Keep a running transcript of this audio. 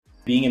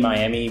Being in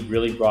Miami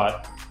really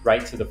brought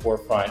right to the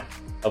forefront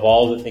of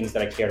all the things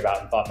that I cared about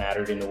and thought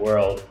mattered in the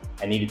world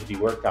and needed to be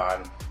worked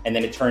on. And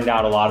then it turned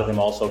out a lot of them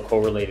also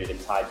correlated and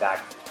tied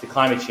back to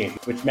climate change,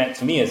 which meant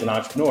to me as an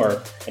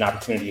entrepreneur an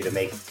opportunity to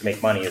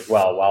make money as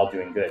well while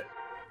doing good.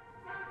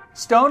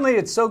 Stonly,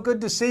 it's so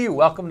good to see you.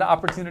 Welcome to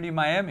Opportunity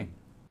Miami.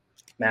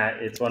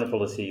 Matt, it's wonderful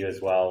to see you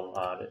as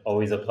well.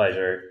 Always a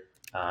pleasure.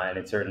 And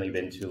it's certainly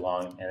been too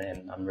long.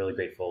 And I'm really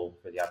grateful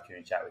for the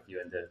opportunity to chat with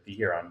you and to be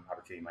here on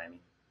Opportunity Miami.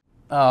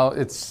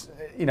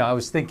 I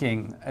was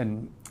thinking,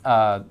 and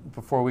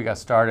before we got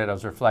started, I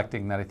was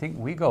reflecting that I think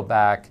we go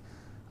back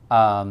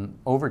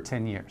over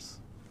 10 years.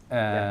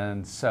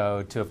 And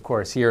so to, of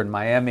course, here in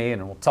Miami,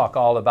 and we'll talk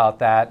all about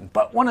that.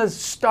 But want to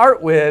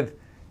start with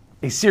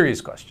a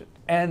serious question.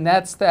 And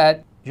that's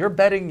that you're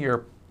betting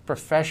your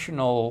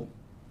professional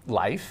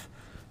life,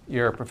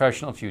 your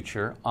professional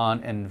future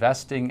on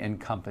investing in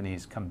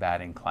companies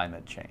combating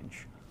climate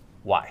change.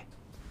 Why?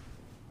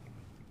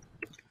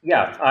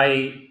 Yeah,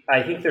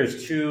 I think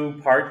there's two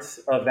parts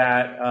of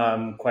that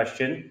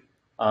question.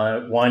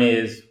 One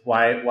is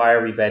why am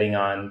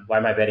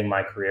I betting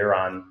my career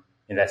on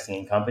investing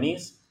in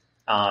companies?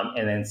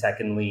 And then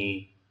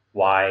secondly,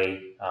 why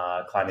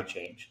climate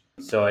change?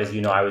 So as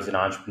you know, I was an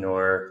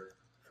entrepreneur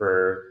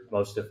for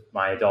most of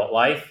my adult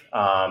life.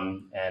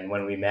 And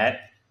when we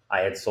met,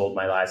 I had sold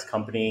my last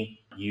company.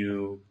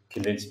 You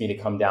convinced me to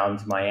come down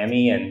to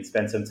Miami and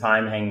spend some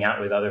time hanging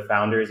out with other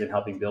founders and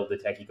helping build the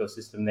tech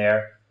ecosystem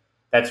there.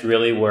 That's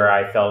really where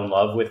I fell in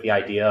love with the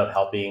idea of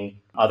helping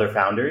other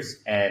founders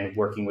and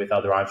working with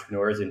other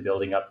entrepreneurs and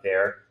building up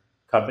their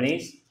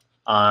companies.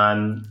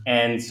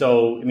 And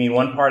so,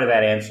 one part of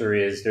that answer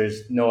is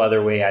there's no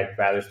other way I'd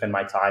rather spend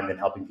my time than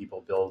helping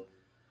people build,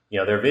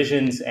 their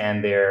visions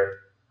and their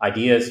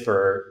ideas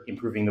for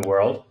improving the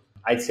world.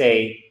 I'd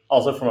say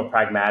also from a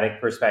pragmatic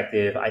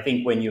perspective, I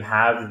think when you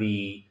have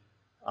the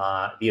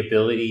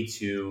ability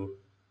to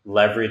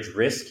leverage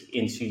risk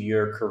into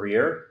your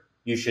career,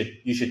 you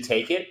should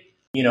take it.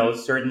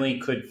 Certainly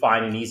could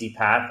find an easy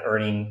path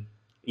earning,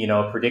 a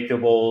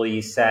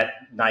predictably set,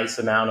 nice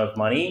amount of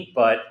money.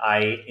 But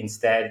I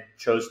instead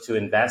chose to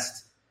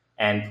invest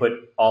and put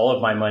all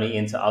of my money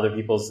into other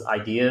people's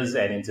ideas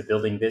and into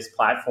building this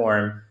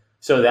platform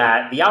so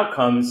that the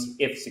outcomes,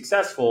 if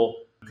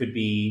successful, could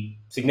be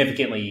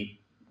significantly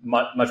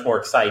much more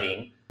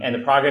exciting. And the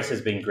progress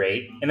has been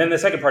great. And then the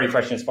second part of your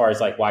question, as far as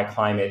why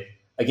climate,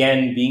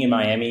 again, being in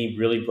Miami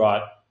really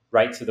brought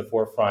right to the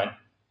forefront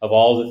of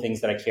all the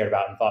things that I cared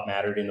about and thought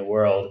mattered in the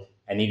world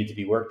and needed to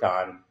be worked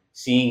on.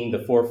 Seeing the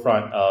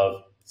forefront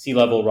of sea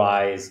level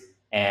rise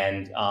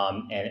and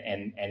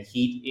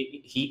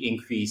heat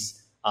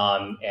increase,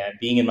 and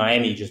being in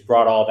Miami just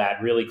brought all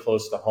that really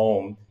close to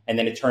home. And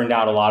then it turned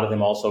out a lot of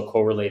them also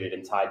correlated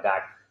and tied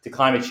back to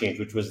climate change,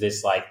 which was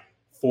this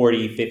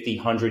 40, 50,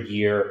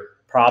 100-year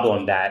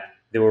problem that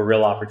there were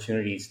real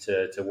opportunities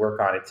to work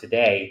on it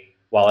today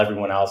while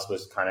everyone else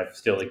was kind of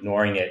still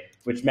ignoring it,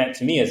 which meant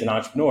to me as an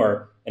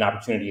entrepreneur an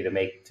opportunity to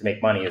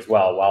make money as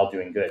well while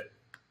doing good.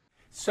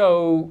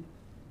 So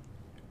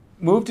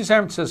moved to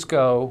San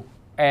Francisco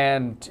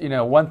and,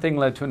 one thing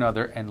led to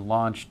another and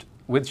launched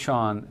with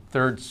Shaun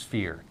Third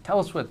Sphere. Tell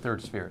us what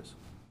Third Sphere is.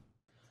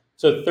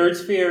 So Third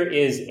Sphere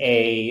is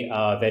a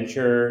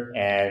venture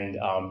and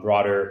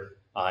broader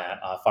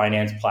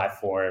finance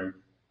platform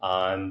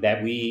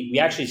that we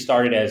actually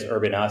started as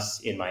Urban Us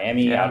in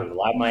Miami, out of the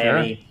Live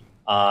Miami.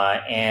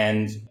 Sure.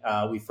 And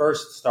we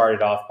first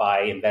started off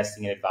by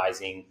investing and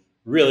advising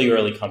really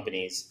early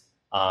companies,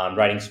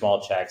 writing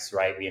small checks,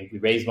 right? We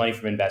raised money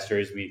from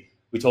investors.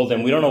 We told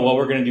them, we don't know what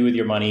we're going to do with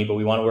your money, but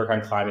we want to work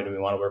on climate and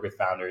we want to work with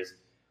founders.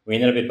 We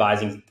ended up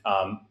advising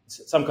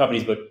some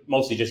companies, but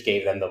mostly just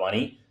gave them the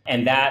money.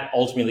 And that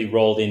ultimately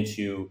rolled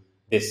into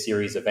this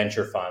series of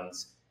venture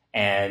funds.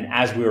 And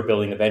as we were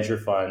building the venture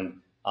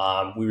fund,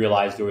 we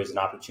realized there was an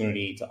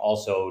opportunity to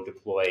also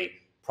deploy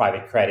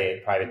private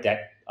credit, private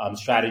debt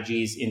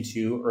strategies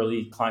into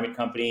early climate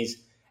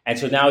companies. And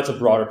so now it's a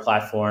broader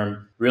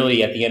platform.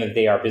 Really, at the end of the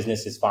day, our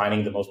business is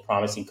finding the most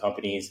promising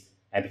companies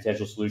and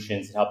potential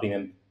solutions and helping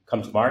them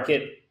come to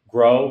market,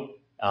 grow,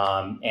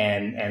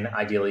 and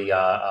ideally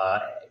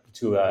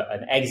to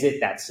an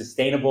exit that's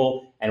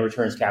sustainable and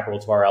returns capital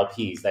to our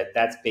LPs.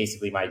 That's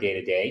basically my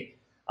day-to-day.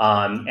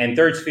 And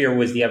Third Sphere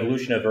was the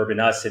evolution of Urban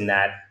Us in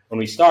that when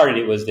we started,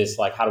 it was this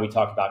how do we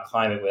talk about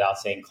climate without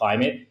saying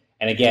climate?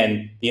 And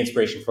again, the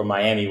inspiration from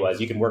Miami was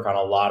you can work on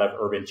a lot of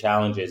urban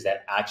challenges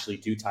that actually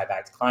do tie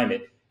back to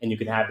climate, and you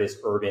can have this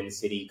urban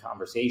city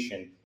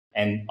conversation.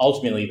 And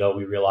ultimately, though,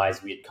 we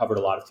realized we had covered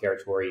a lot of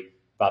territory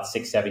about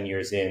 6-7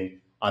 years in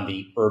on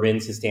the urban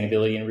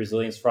sustainability and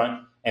resilience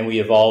front. And we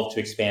evolved to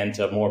expand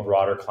to a more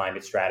broader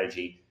climate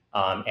strategy.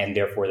 And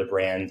therefore, the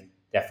brand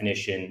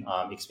definition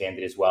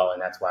expanded as well.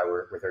 And that's why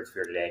we're Third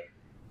Sphere today.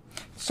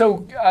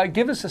 So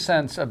give us a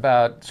sense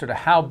about sort of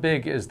how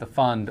big is the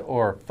fund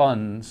or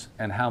funds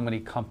and how many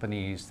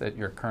companies that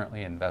you're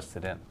currently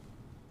invested in?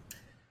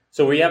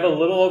 So we have a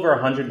little over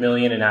 100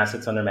 million in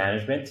assets under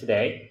management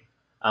today.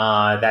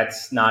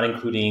 That's not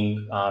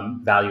including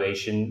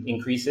valuation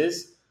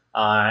increases.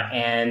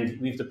 And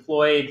we've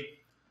deployed,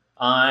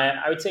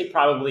 I would say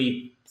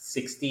probably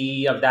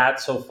 60 of that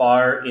so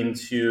far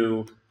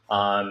into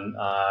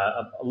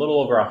a little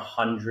over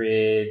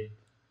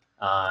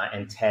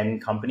 110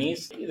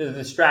 companies.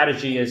 The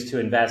strategy is to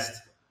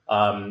invest,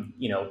 a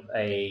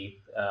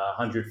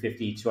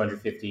 150,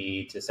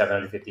 250 to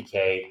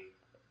 750K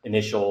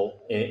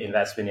initial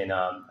investment in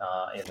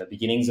the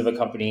beginnings of a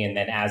company, and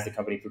then as the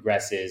company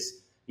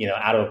progresses,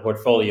 out of a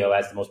portfolio,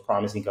 as the most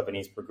promising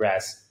companies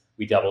progress,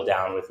 we double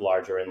down with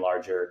larger and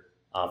larger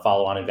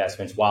follow-on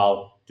investments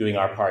while doing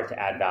our part to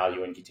add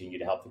value and continue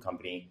to help the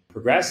company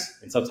progress.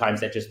 And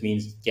sometimes that just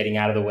means getting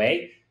out of the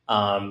way.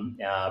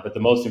 But the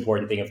most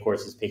important thing, of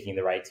course, is picking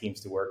the right teams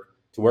to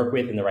work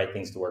with and the right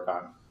things to work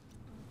on.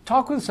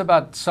 Talk with us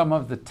about some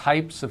of the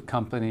types of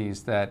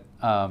companies that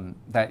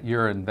that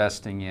you're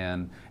investing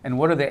in, and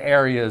what are the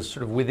areas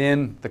sort of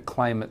within the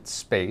climate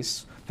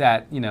space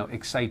that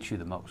excite you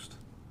the most?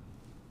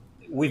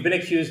 We've been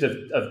accused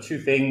of two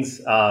things.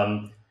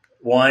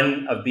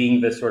 One, of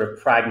being the sort of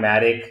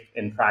pragmatic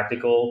and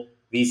practical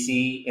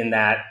VC, in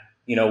that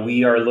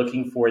we are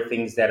looking for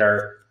things that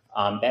are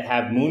that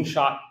have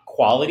moonshot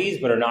qualities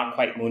but are not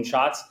quite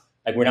moonshots.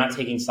 Like, we're not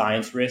taking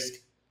science risk,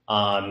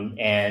 but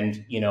at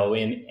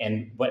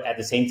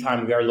the same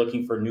time we are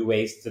looking for new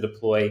ways to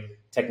deploy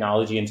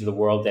technology into the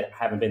world that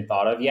haven't been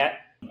thought of yet.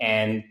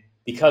 And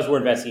because we're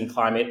investing in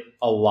climate,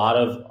 a lot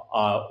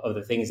of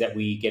the things that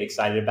we get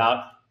excited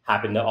about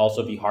happen to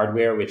also be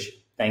hardware, which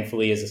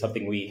thankfully is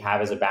something we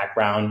have as a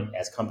background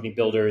as company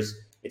builders.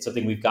 It's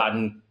something we've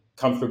gotten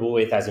comfortable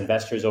with as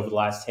investors over the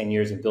last 10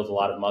 years and built a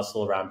lot of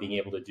muscle around being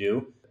able to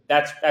do.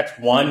 That's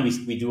one.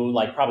 We do,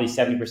 like, probably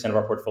 70% of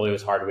our portfolio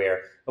is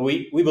hardware. But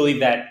we believe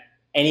that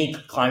any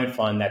climate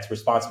fund that's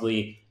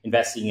responsibly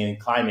investing in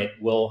climate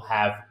will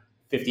have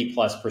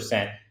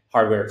 50+%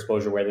 hardware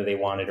exposure, whether they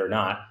want it or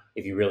not,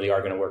 if you really are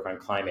going to work on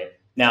climate.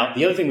 Now,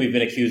 the other thing we've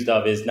been accused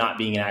of is not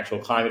being an actual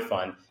climate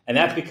fund. And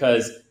that's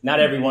because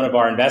not every one of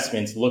our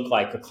investments look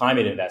like a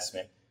climate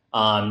investment.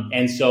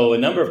 And so a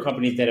number of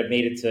companies that have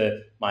made it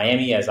to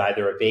Miami as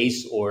either a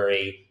base or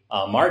a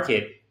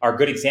market are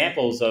good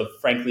examples of,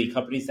 frankly,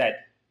 companies that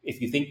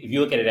if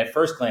you look at it at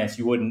first glance,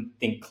 you wouldn't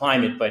think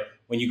climate, but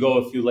when you go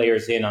a few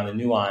layers in on the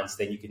nuance,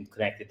 then you can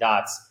connect the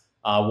dots.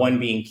 One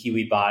being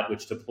KiwiBot,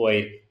 which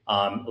deployed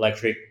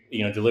electric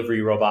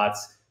delivery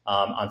robots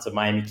onto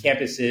Miami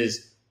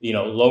campuses,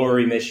 lower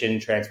emission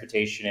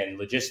transportation and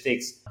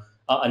logistics.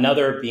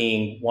 Another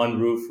being One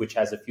Roof, which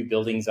has a few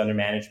buildings under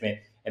management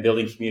and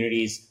building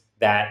communities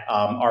that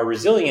are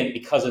resilient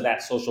because of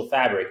that social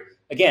fabric.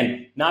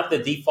 Again, not the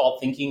default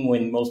thinking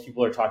when most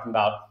people are talking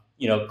about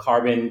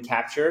carbon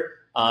capture,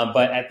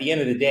 but at the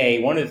end of the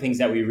day, one of the things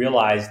that we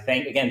realized,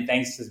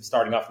 thanks to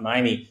starting off in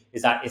Miami,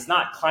 is that it's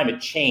not climate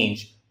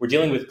change. We're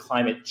dealing with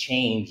climate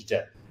changed.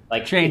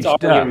 It's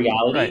already a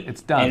reality. Right,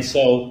 it's done. And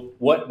so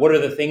what are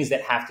the things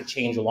that have to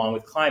change along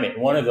with climate?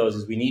 And one of those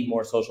is we need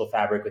more social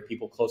fabric with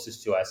people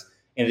closest to us.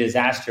 In a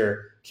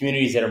disaster,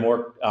 communities that are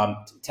more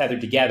tethered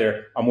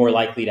together are more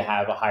likely to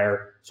have a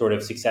higher sort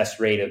of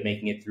success rate of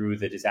making it through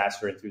the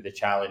disaster and through the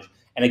challenge.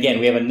 And again,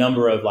 we have a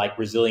number of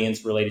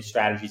resilience related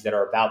strategies that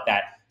are about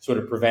that sort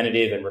of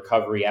preventative and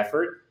recovery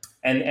effort.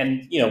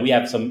 And we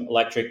have some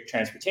electric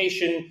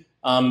transportation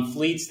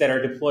fleets that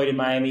are deployed in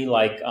Miami,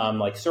 like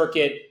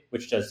Circuit,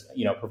 which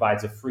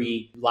provides a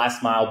free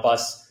last mile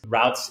bus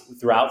routes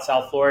throughout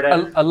South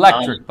Florida.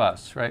 Electric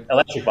bus, right?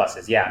 Electric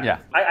buses, yeah. Yeah.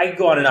 I could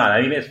go on and on.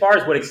 I mean, as far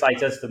as what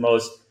excites us the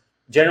most,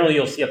 generally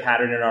you'll see a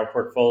pattern in our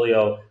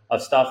portfolio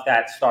of stuff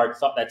that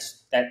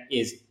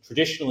is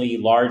traditionally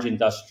large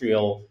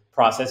industrial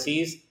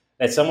processes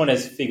that someone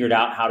has figured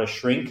out how to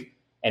shrink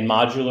and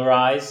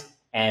modularize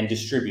and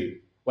distribute,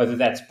 whether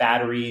that's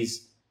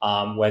batteries,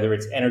 whether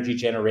it's energy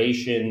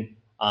generation,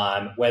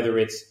 whether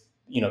it's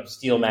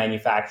steel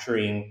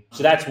manufacturing.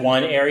 So that's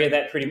one area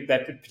that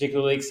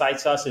particularly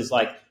excites us, is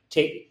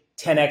take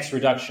 10x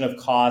reduction of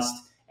cost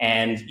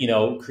and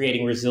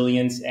creating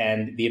resilience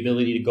and the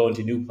ability to go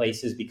into new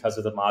places because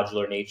of the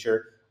modular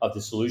nature of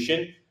the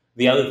solution.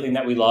 The other thing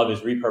that we love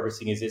is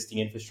repurposing existing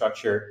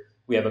infrastructure.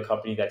 We have a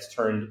company that's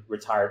turned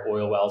retired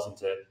oil wells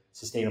into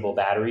sustainable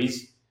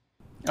batteries.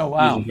 Oh,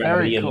 wow. Using Very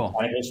gravity cool. and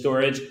mechanical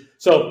storage.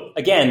 So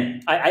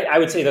again, I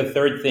would say the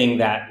third thing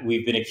that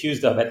we've been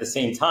accused of at the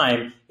same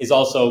time is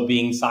also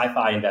being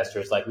sci-fi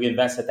investors. Like, we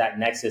invest at that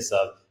nexus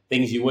of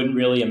things you wouldn't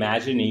really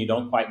imagine, and you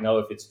don't quite know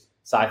if it's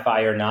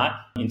sci-fi or not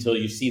until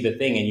you see the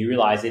thing and you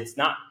realize it's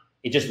not.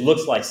 It just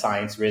looks like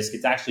science risk.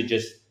 It's actually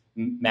just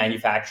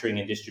manufacturing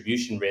and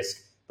distribution risk,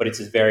 but it's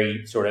a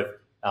very sort of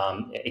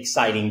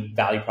exciting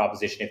value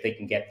proposition if they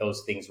can get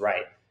those things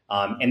right.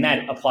 And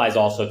that applies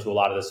also to a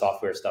lot of the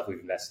software stuff we've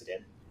invested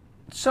in.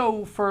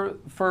 So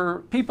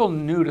for people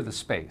new to the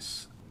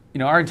space,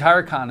 our entire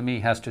economy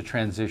has to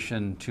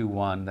transition to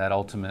one that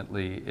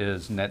ultimately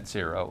is net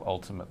zero,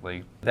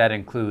 ultimately. That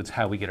includes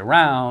how we get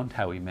around,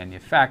 how we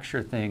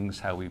manufacture things,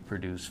 how we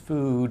produce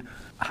food,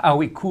 how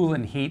we cool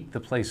and heat the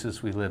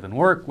places we live and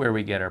work, where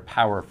we get our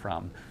power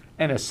from.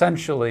 And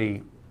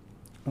essentially,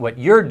 what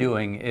you're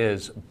doing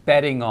is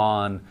betting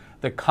on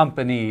the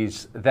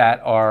companies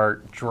that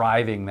are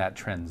driving that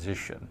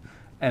transition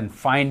and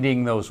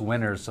finding those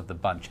winners of the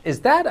bunch.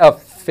 Is that a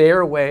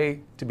fair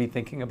way to be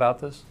thinking about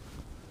this?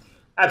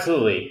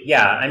 Absolutely.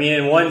 Yeah. I mean,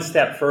 and one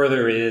step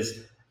further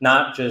is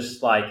not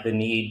just like the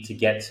need to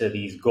get to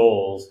these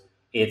goals,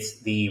 it's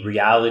the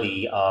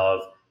reality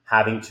of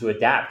having to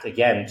adapt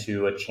again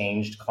to a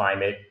changed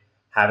climate,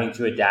 having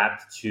to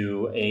adapt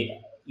to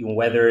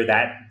whether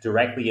that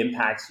directly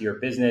impacts your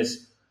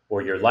business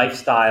or your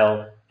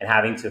lifestyle, and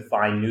having to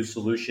find new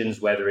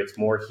solutions, whether it's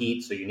more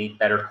heat, so you need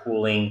better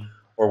cooling,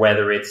 or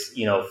whether it's,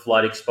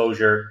 flood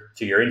exposure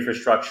to your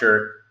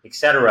infrastructure, et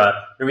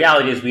cetera. The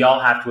reality is we all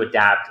have to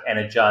adapt and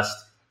adjust.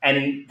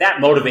 And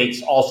that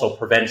motivates also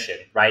prevention,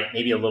 right?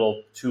 Maybe a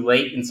little too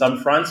late in some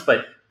fronts,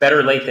 but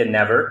better late than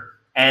never.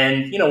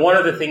 And, one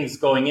of the things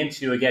going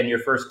into, again, your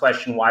first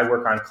question, why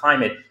work on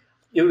climate?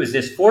 It was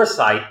this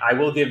foresight. I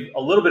will give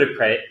a little bit of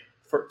credit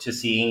to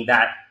seeing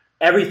that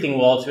everything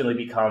will ultimately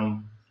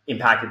become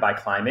impacted by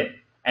climate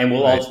and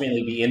will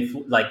ultimately be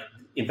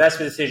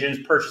investment decisions,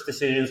 purchase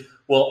decisions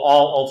will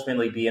all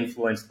ultimately be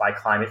influenced by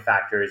climate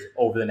factors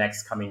over the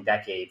next coming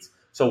decades.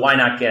 So why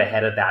not get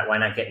ahead of that? Why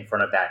not get in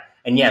front of that?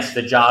 And yes,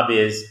 the job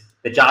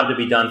to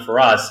be done for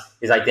us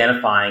is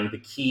identifying the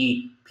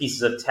key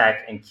pieces of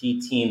tech and key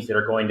teams that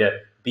are going to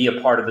be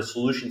a part of the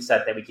solution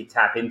set that we can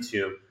tap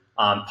into.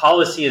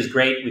 Policy is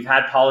great. We've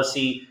had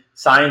policy,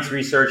 science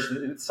research.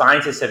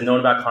 Scientists have known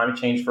about climate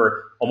change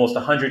for almost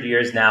 100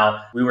 years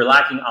now. We were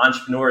lacking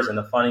entrepreneurs and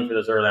the funding for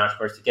those early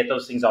entrepreneurs to get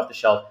those things off the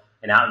shelf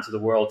and out into the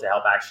world to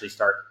help actually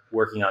start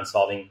working on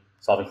solving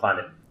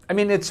climate. I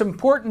mean, it's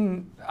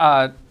important,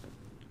 I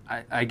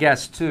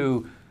guess,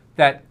 too,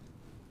 that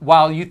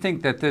while you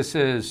think that this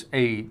is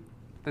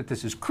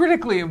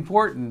critically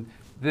important,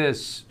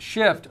 this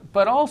shift,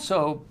 but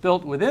also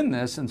built within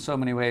this in so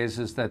many ways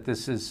is that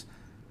this is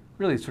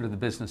really sort of the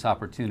business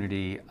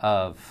opportunity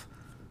of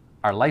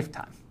our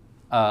lifetime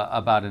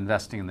about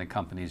investing in the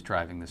companies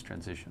driving this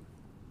transition.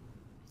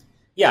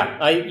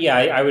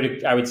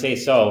 I would say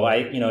so.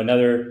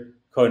 Another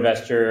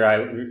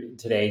co-investor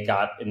today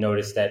got a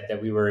notice that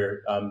we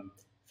were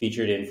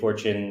featured in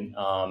Fortune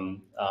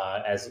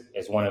as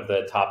one of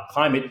the top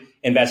climate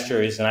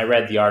investors, and I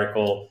read the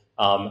article.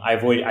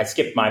 I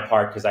skipped my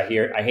part because I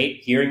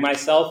hate hearing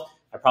myself.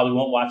 I probably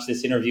won't watch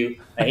this interview.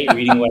 I hate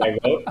reading what I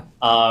wrote,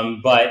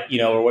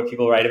 or what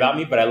people write about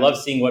me. But I love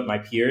seeing what my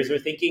peers are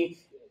thinking.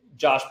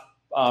 Josh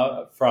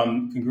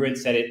from Congruent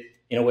said it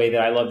in a way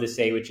that I love to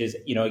say, which is,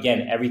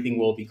 again, everything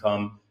will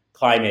become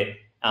climate,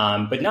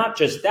 but not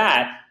just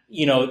that.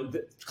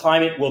 The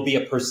climate will be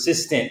a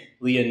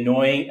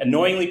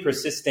annoyingly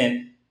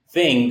persistent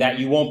thing that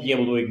you won't be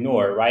able to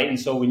ignore, right? And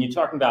so when you're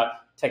talking about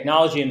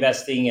technology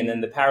investing, and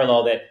then the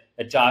parallel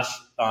that Josh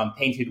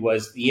painted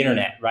was the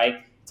internet, right?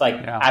 It's like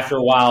after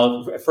a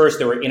while, first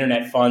there were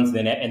internet funds,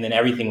 and then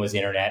everything was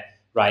internet,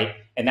 right?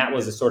 And that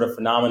was a sort of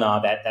phenomena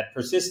that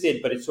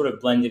persisted, but it sort of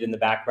blended in the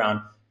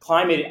background.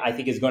 Climate, I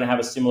think, is going to have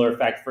a similar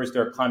effect. First,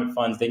 there are climate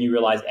funds. Then you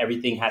realize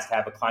everything has to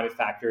have a climate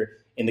factor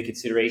in the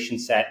consideration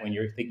set when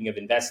you're thinking of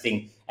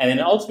investing. And then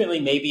ultimately,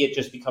 maybe it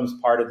just becomes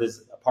part of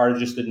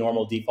just the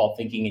normal default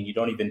thinking, and you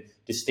don't even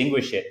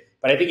distinguish it.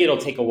 But I think it'll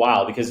take a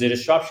while because the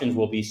disruptions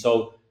will be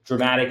so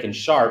dramatic and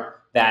sharp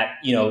that,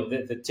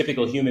 the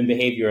typical human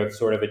behavior of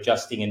sort of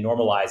adjusting and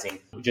normalizing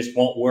just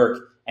won't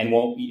work, and it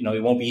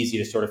won't be easy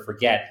to sort of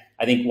forget.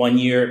 I think one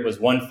year it was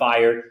one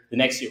fire, the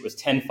next year it was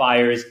 10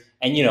 fires,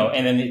 and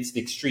then it's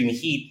the extreme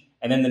heat,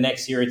 and then the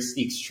next year it's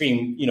the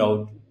extreme,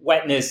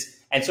 wetness.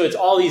 And so it's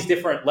all these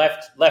different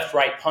left,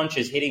 right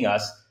punches hitting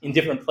us in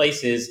different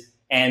places.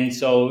 And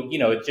so,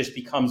 it just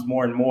becomes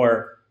more and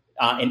more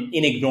an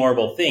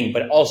inignorable thing,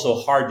 but also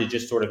hard to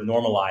just sort of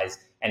normalize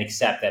and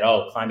accept that,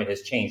 climate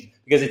has changed,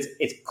 because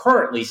it's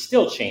currently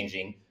still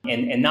changing,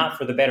 and not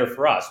for the better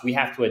for us. We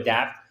have to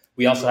adapt.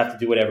 We also have to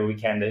do whatever we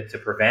can to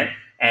prevent.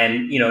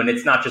 And, and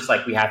it's not just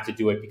like we have to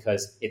do it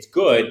because it's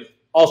good,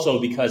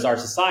 also because our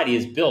society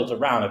is built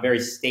around a very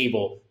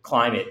stable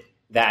climate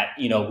that,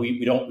 we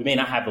may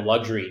not have the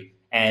luxury,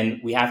 and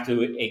we have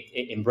to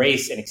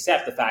embrace and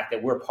accept the fact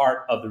that we're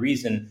part of the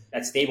reason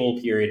that stable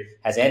period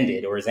has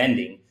ended or is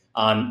ending.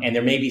 And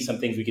there may be some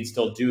things we can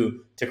still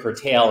do to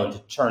curtail and to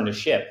turn the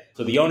ship.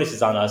 So the onus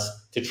is on us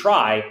to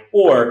try,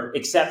 or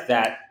accept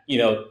that,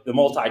 the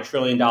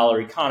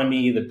multi-trillion-dollar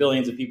economy, the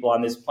billions of people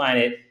on this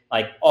planet,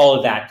 like all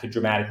of that could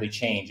dramatically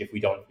change if we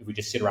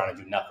just sit around and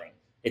do nothing.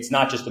 It's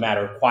not just a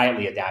matter of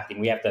quietly adapting.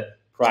 We have to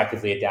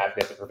proactively adapt.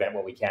 We have to prevent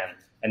what we can.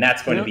 And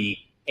that's going to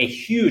be a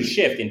huge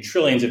shift in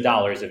trillions of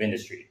dollars of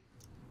industry.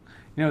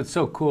 It's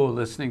so cool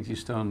listening to you,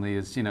 Stonely,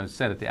 is,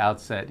 said at the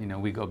outset,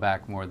 we go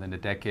back more than a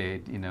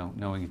decade,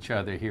 knowing each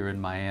other here in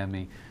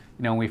Miami.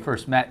 When we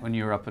first met when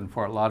you were up in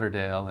Fort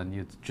Lauderdale, and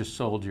you just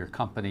sold your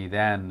company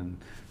then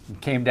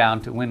and came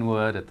down to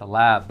Wynwood at the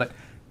lab. But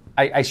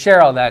I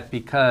share all that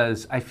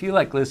because I feel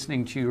like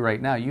listening to you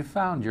right now, you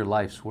found your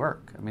life's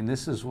work. I mean,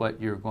 this is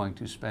what you're going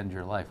to spend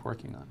your life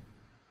working on.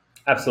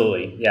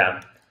 Absolutely,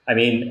 yeah. I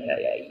mean,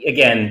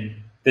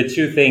 again, the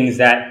two things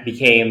that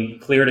became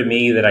clear to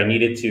me that I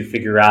needed to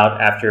figure out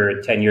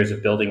after 10 years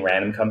of building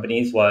random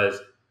companies was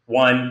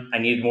one, I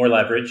needed more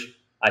leverage.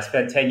 I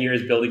spent 10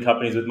 years building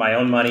companies with my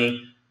own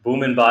money,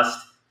 boom and bust.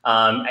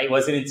 It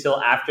wasn't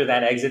until after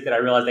that exit that I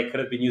realized I could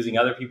have been using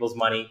other people's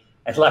money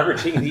and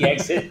leveraging the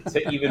exit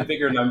to even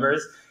bigger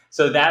numbers.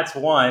 So that's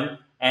one.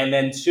 And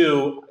then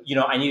two,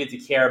 I needed to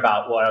care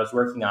about what I was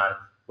working on,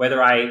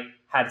 whether I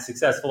had a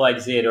successful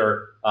exit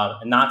or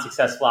a not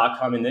successful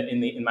outcome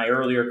in my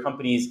earlier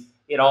companies.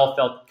 It all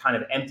felt kind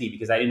of empty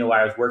because I didn't know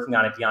why I was working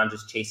on it beyond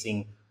just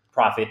chasing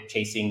profit,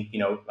 chasing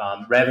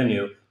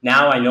revenue.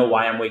 Now I know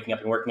why I'm waking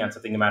up and working on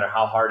something, no matter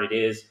how hard it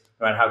is,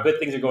 no matter how good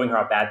things are going or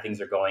how bad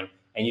things are going,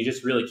 and you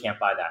just really can't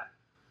buy that.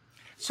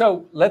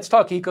 So let's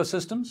talk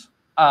ecosystems.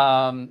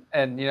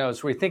 And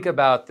as we think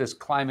about this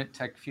climate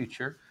tech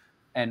future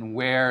and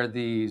where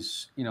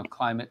these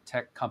climate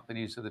tech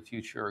companies of the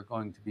future are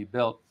going to be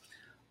built,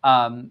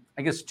 I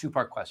guess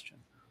two-part question.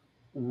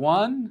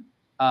 One,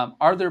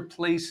 are there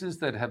places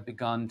that have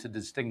begun to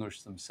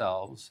distinguish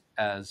themselves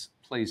as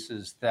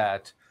places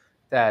that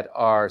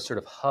are sort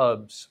of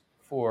hubs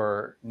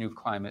for new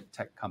climate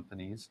tech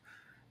companies?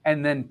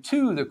 And then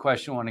two, the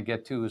question I want to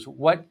get to is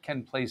what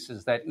can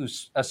places that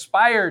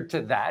aspire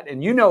to that,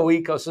 and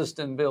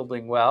ecosystem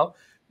building well,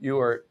 you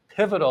are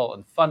pivotal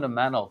and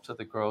fundamental to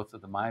the growth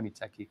of the Miami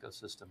tech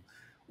ecosystem.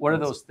 What are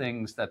those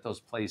things that those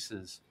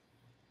places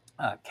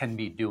can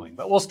be doing?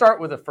 But we'll start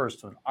with the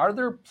first one. Are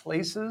there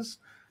places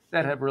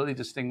that have really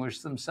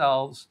distinguished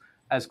themselves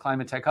as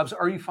climate tech hubs?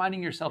 Or are you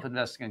finding yourself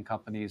investing in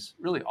companies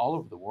really all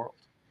over the world?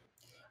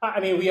 I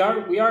mean, we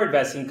are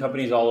investing in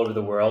companies all over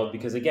the world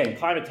because, again,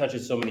 climate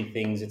touches so many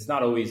things. It's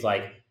not always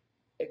like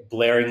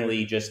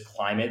blaringly just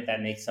climate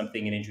that makes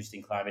something an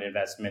interesting climate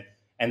investment.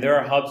 And there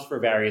are hubs for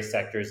various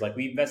sectors. Like,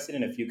 we invested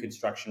in a few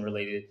construction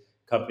related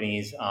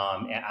companies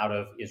out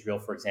of Israel,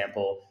 for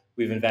example.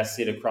 We've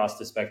invested across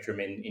the spectrum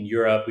in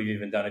Europe. We've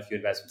even done a few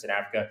investments in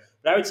Africa.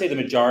 But I would say the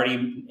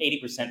majority,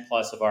 80%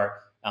 plus of our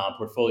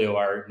portfolio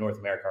are North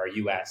America, or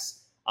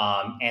US.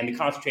 And the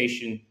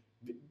concentration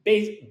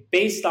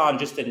based on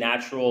just a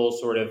natural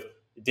sort of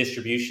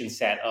distribution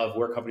set of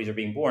where companies are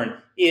being born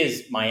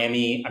is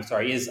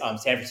San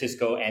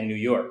Francisco and New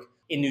York.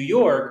 In New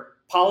York,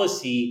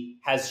 policy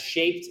has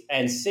shaped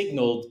and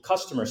signaled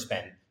customer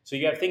spend. So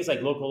you have things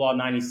like Local Law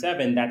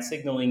 97 that's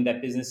signaling that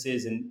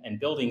businesses and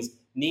buildings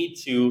need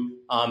to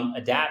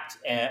adapt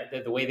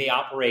the way they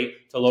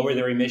operate to lower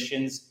their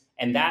emissions.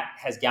 And that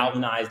has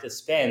galvanized a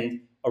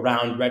spend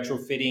around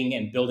retrofitting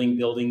and building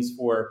buildings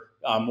for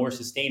more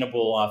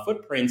sustainable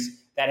footprints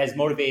that has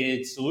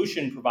motivated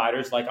solution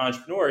providers like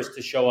entrepreneurs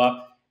to show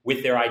up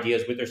with their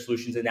ideas, with their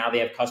solutions, and now they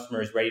have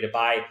customers ready to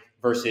buy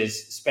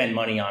versus spend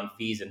money on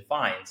fees and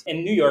fines.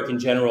 And New York in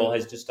general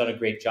has just done a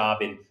great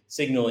job in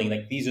signaling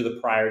like these are the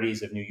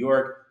priorities of New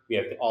York. We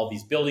have all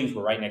these buildings,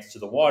 we're right next to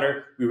the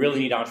water. We really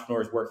need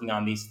entrepreneurs working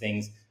on these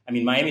things. I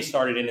mean, Miami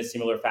started in a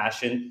similar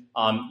fashion.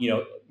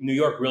 New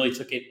York really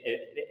took it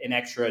an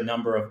extra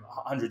number of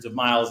hundreds of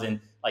miles in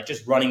like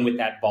just running with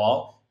that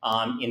ball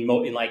in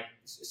like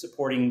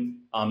supporting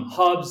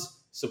hubs,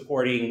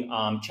 supporting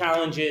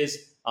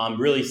challenges,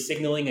 really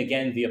signaling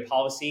again via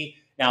policy.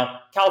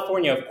 Now,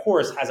 California, of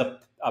course, has a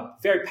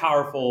very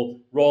powerful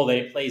role that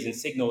it plays in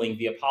signaling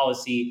via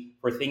policy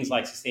for things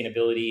like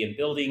sustainability in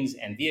buildings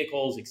and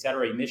vehicles, et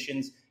cetera,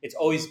 emissions. It's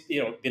always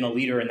been a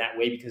leader in that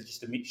way because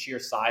just the sheer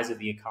size of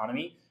the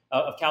economy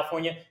of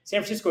California.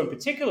 San Francisco in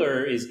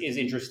particular is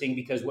interesting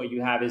because what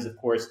you have is, of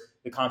course,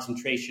 the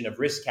concentration of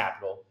risk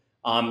capital.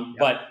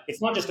 But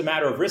it's not just a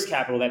matter of risk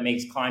capital that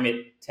makes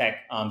climate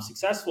tech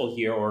successful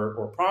here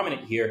or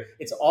prominent here.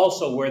 It's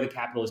also where the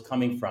capital is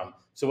coming from.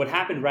 So what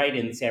happened right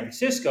in San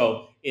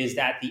Francisco is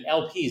that the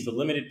LPs, the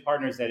limited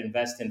partners that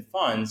invest in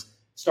funds,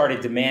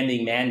 started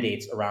demanding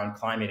mandates around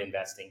climate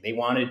investing.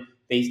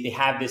 They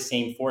have this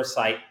same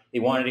foresight. They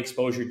wanted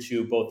exposure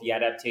to both the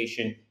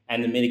adaptation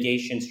and the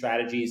mitigation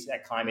strategies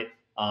that climate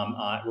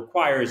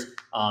requires.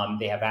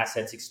 They have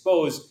assets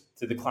exposed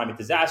to the climate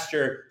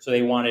disaster, so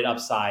they wanted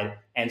upside.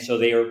 And so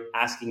they are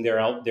asking their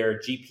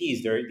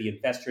GPs, the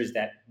investors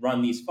that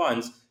run these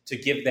funds, to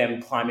give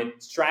them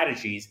climate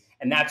strategies.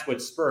 And that's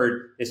what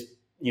spurred this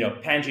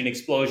pangent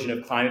explosion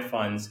of climate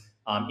funds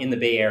in the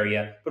Bay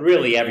Area, but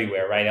really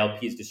everywhere, right?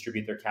 LPs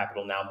distribute their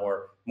capital now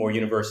more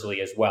universally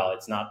as well.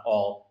 It's not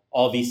all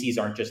VCs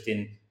aren't just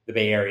in the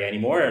Bay Area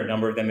anymore. A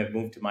number of them have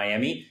moved to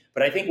Miami.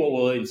 But I think what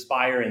will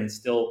inspire and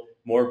instill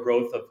more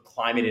growth of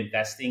climate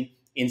investing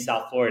in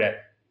South Florida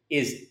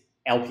is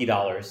LP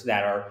dollars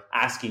that are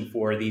asking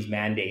for these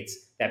mandates,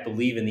 that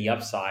believe in the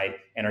upside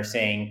and are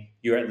saying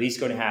you're at least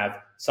going to have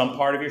some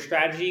part of your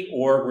strategy,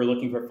 or we're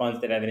looking for funds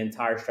that have an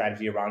entire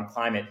strategy around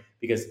climate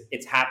because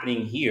it's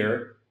happening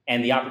here.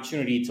 And the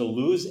opportunity to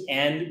lose,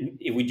 and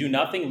if we do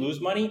nothing,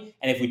 lose money.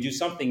 And if we do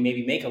something,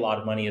 maybe make a lot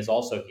of money is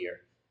also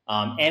here.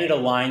 And it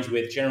aligns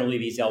with, generally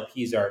these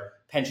LPs are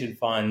pension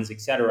funds, et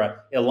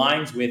cetera. It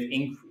aligns with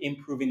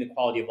improving the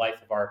quality of life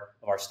of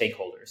our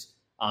stakeholders.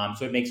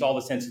 So it makes all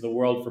the sense in the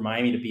world for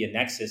Miami to be a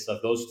nexus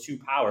of those two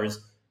powers,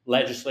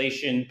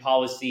 legislation,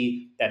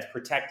 policy that's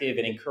protective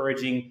and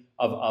encouraging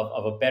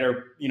of a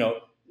better,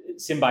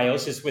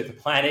 symbiosis with the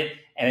planet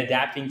and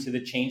adapting to the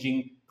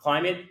changing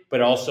climate,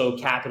 but also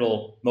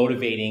capital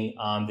motivating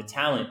the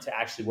talent to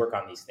actually work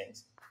on these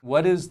things.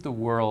 What is the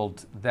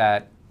world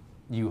that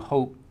you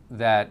hope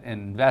that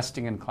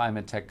investing in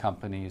climate tech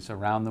companies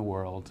around the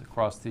world,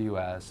 across the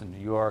US and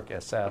New York,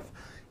 SF,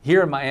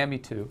 here in Miami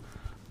too,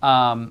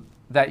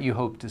 that you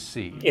hope to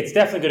see? It's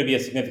definitely going to be a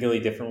significantly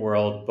different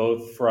world,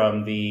 both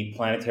from the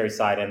planetary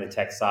side and the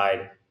tech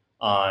side.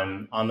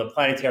 On the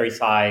planetary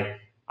side,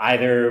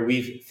 either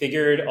we've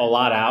figured a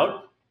lot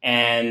out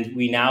and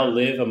we now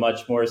live a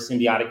much more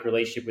symbiotic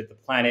relationship with the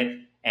planet,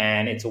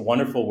 and it's a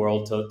wonderful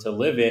world to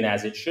live in,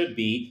 as it should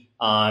be,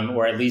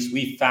 or at least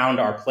we found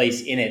our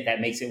place in it that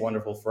makes it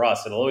wonderful for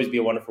us. It'll always be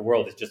a wonderful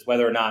world. It's just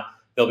whether or not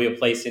there'll be a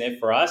place in it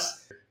for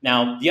us.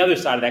 Now, the other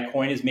side of that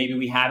coin is maybe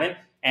we haven't.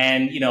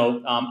 And,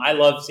 I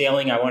love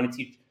sailing. I want to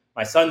teach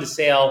my son to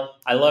sail.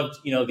 I loved,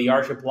 the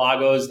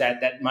archipelagos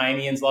that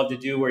Miamians love to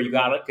do, where you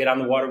got to get on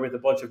the water with a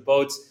bunch of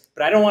boats.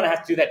 But I don't want to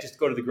have to do that just to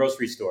go to the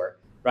grocery store,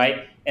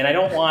 right? And I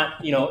don't want,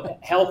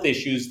 health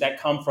issues that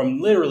come from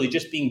literally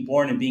just being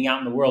born and being out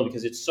in the world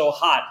because it's so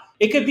hot.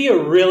 It could be a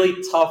really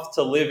tough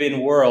to live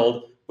in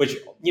world, which,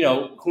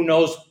 who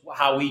knows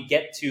how we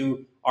get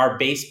to our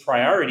base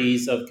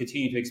priorities of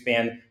continuing to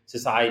expand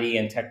society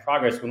and tech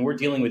progress when we're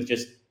dealing with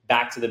just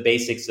back to the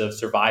basics of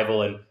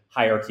survival and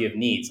hierarchy of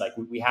needs. Like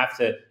we have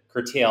to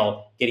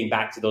curtail getting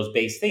back to those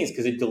base things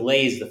because it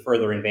delays the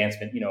further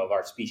advancement, of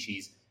our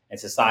species and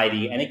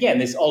society. And again,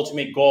 this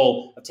ultimate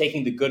goal of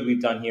taking the good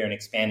we've done here and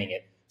expanding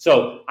it.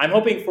 So I'm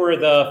hoping for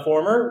the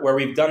former, where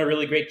we've done a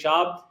really great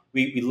job.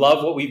 We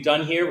love what we've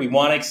done here. We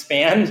want to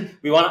expand.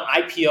 We want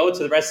to IPO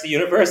to the rest of the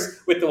universe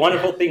with the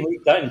wonderful thing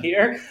we've done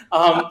here.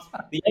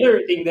 The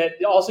other thing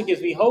that also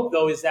gives me hope,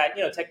 though, is that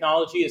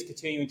technology is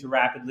continuing to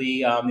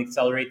rapidly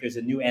accelerate. There's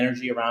a new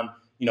energy around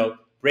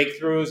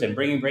breakthroughs and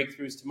bringing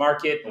breakthroughs to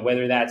market,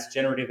 whether that's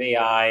generative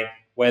AI,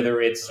 whether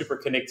it's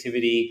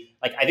superconductivity.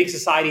 Like, I think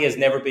society has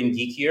never been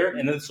geekier,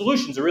 and the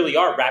solutions really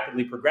are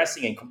rapidly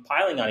progressing and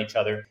compiling on each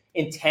other.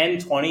 In 10,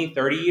 20,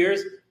 30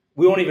 years,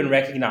 we won't even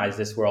recognize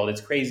this world.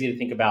 It's crazy to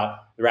think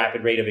about the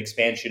rapid rate of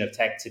expansion of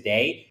tech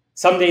today.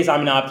 Some days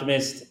I'm an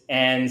optimist,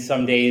 and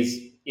some days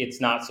it's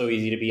not so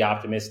easy to be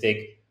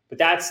optimistic. But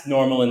that's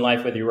normal in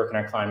life, whether you're working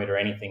on climate or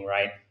anything,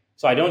 right?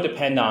 So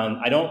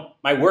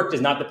my work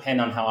does not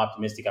depend on how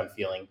optimistic I'm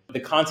feeling. The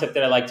concept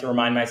that I like to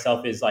remind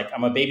myself is like,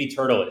 I'm a baby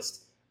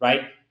turtleist,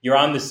 right? You're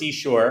on the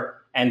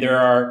seashore and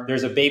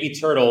there's a baby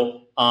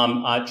turtle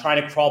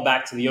trying to crawl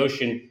back to the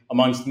ocean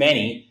amongst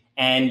many.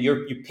 And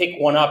you pick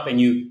one up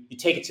and you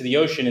take it to the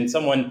ocean, and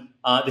someone,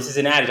 this is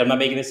an adage, I'm not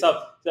making this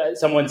up,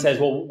 someone says,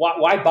 well,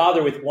 why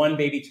bother with one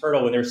baby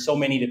turtle when there's so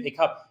many to pick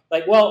up?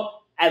 Like,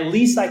 well, at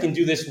least I can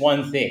do this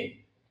one thing,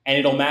 and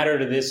it'll matter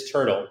to this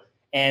turtle.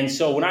 And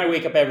so when I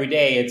wake up every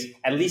day, it's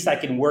at least I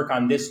can work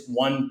on this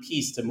one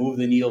piece to move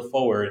the needle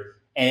forward,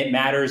 and it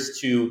matters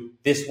to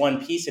this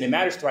one piece, and it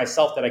matters to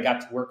myself that I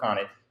got to work on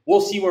it.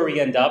 We'll see where we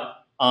end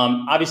up.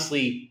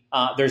 Obviously,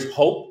 there's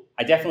hope.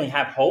 I definitely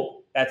have hope.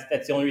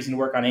 That's the only reason to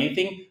work on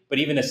anything. But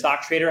even a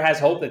stock trader has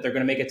hope that they're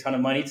going to make a ton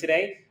of money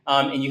today.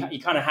 And you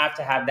kind of have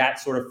to have that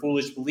sort of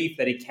foolish belief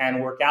that it can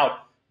work out.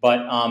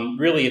 But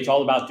really, it's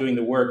all about doing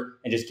the work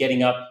and just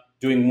getting up,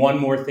 doing one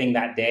more thing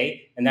that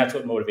day. And that's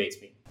what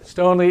motivates me.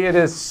 Stonly, it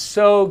is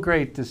so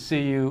great to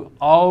see you.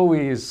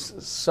 Always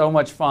so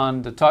much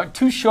fun to talk.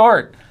 Too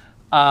short.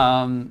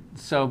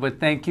 But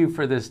thank you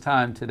for this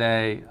time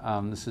today.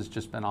 This has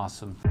just been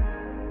awesome.